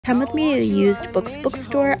Come with me to the used books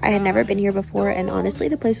bookstore. I had never been here before, and honestly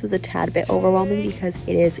the place was a tad bit overwhelming because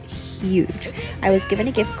it is huge. I was given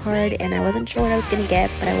a gift card and I wasn't sure what I was going to get,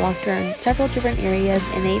 but I walked around several different areas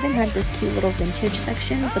and they even had this cute little vintage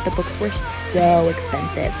section, but the books were so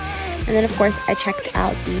expensive. And then of course I checked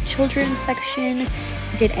out the children's section.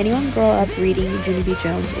 Did anyone grow up reading Junie B.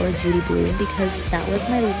 Jones or Judy Blume? Because that was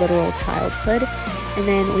my literal childhood. And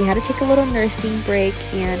then we had to take a little nursing break,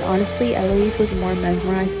 and honestly Eloise was more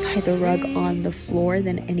mesmerized by the rug on the floor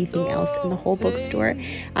than anything else in the whole bookstore.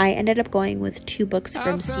 I ended up going with 2 books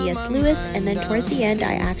from C.S. Lewis, and then towards the end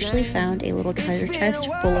I actually found a little treasure chest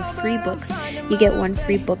full of free books. You get 1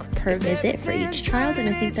 free book per visit for each child, and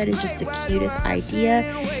I think that is just the cutest idea.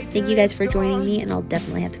 Thank you guys for joining me, and I'll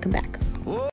definitely have to come back.